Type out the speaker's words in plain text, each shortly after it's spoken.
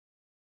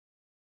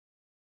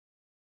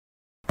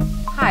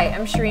Hi,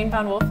 I'm Shirin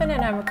von Wulffen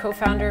and I'm a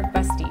co-founder of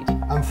Bastide.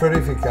 I'm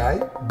Frederic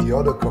Fekkai, the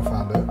other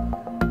co-founder.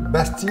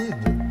 Bastide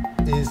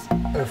is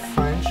a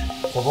French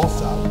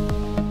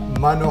Provençal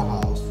manor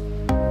house,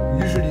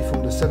 usually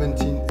from the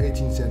 17th,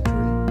 18th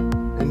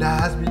century, and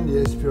that has been the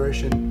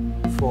inspiration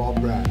for our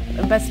brand.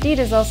 Bastide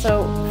is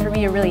also, for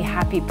me, a really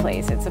happy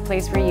place. It's a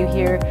place where you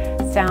hear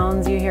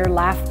sounds, you hear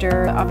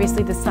laughter,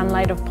 obviously the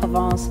sunlight of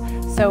Provence.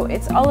 So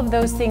it's all of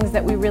those things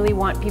that we really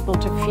want people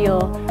to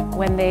feel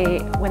when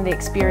they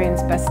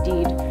experience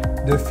Bastide.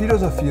 The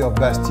philosophy of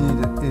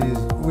Bastide is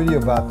really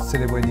about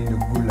celebrating the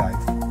good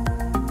life,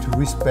 to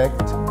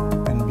respect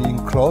and being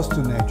close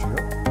to nature.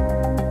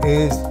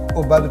 Is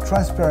about the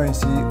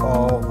transparency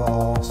of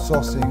our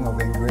sourcing of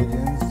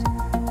ingredients,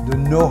 the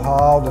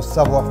know-how, the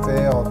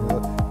savoir-faire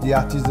of the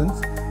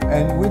artisans,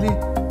 and really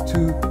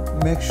to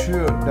make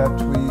sure that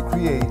we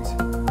create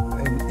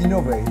and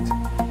innovate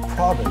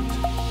product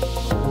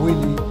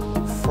really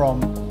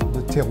from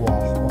the terroir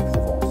of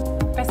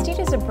Provence. Bastide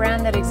is a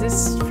brand that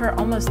exists for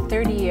almost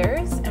 30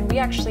 years, and we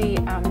actually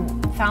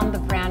found the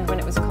brand when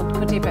it was called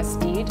Côté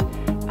Bastide.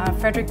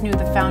 Frederic knew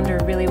the founder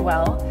really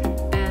well,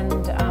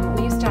 and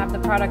we used to have the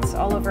products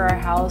all over our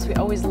house. We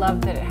always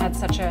loved that it had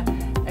such a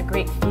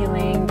great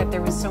feeling, that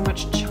there was so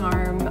much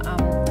charm.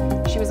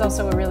 She was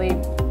also a really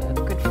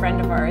good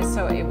friend of ours,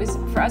 so it was,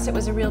 for us, it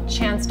was a real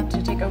chance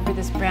to take over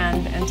this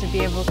brand and to be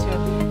able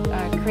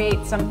to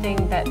create something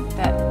that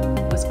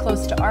was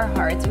close to our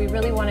hearts. We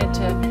really wanted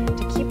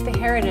to keep the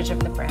heritage of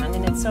the brand,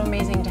 and it's so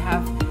amazing to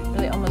have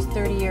really almost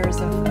 30 years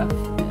of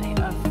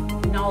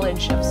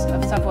knowledge of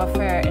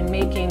savoir-faire in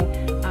making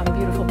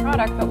beautiful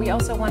product, but we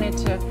also wanted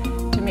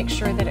to make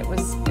sure that it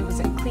was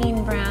a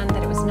clean brand,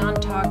 that it was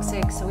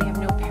non-toxic, so we have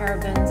no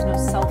parabens, no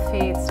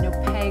sulfates, no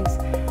pegs.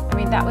 I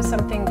mean, that was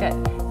something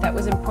that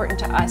was important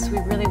to us. We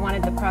really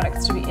wanted the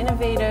products to be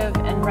innovative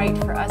and right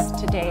for us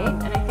today,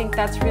 and I think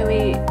that's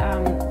really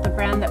the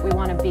brand that we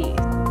want to be.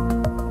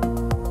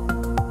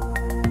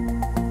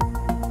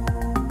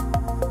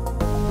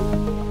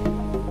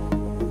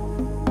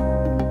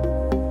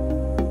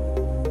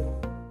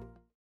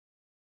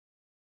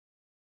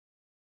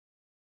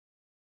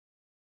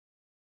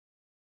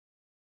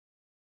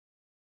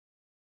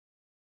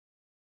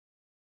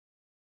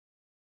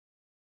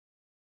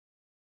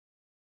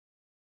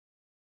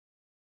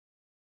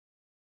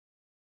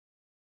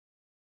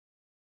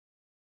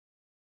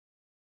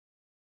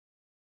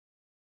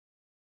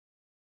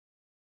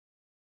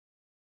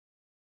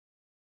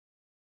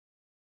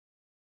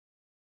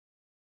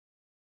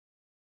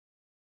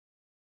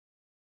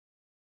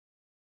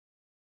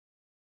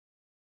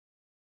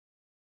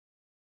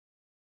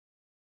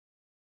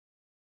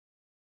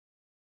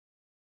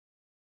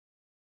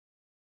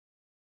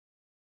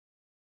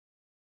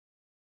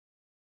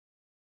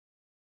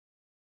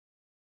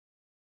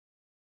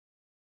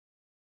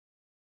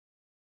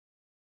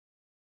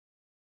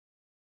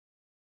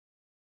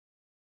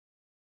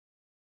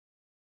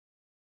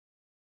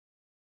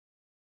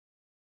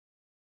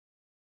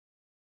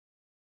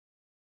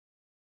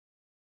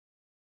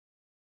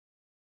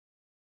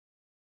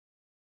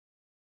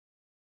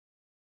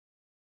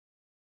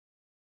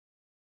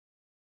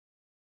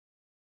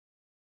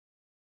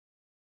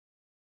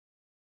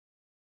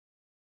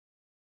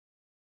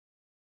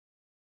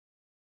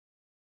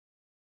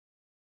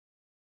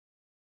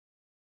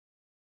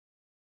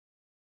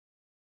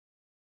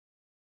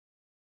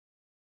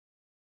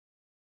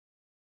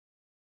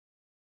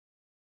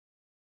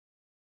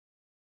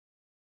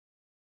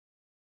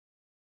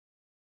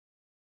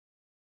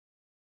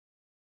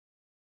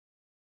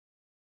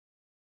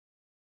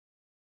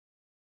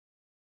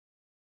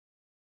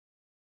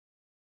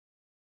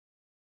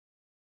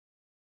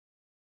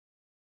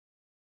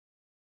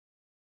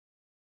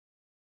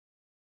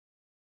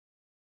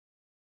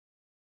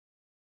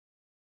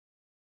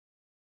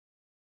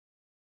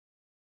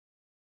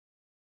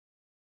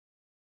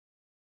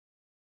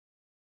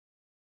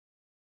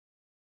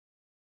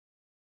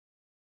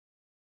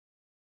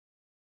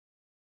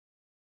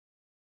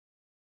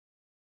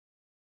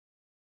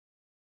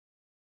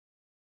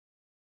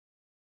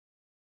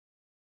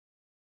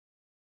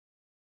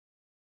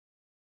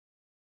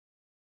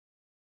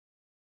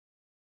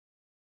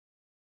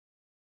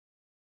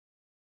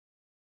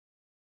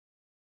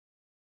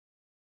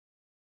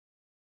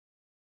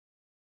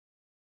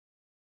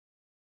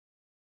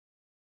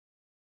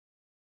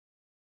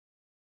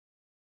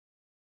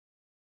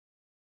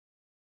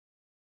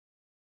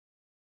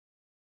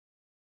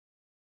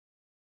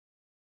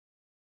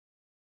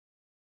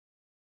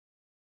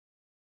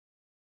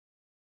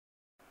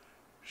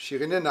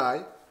 Shirin and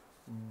I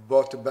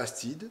bought a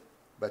Bastide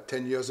about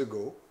 10 years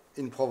ago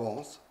in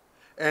Provence,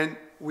 and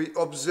we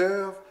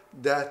observed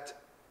that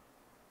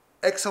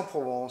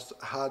Aix-en-Provence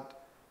had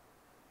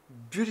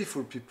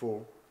beautiful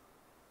people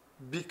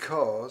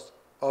because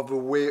of a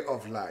way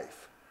of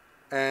life.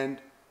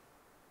 And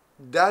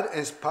that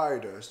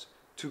inspired us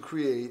to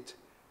create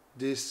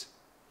this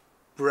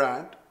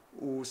brand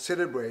who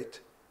celebrate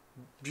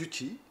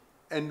beauty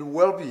and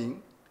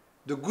well-being,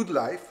 the good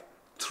life,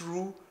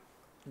 through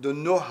the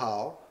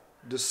know-how,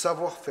 the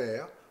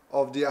savoir-faire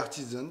of the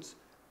artisans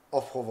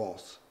of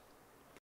Provence.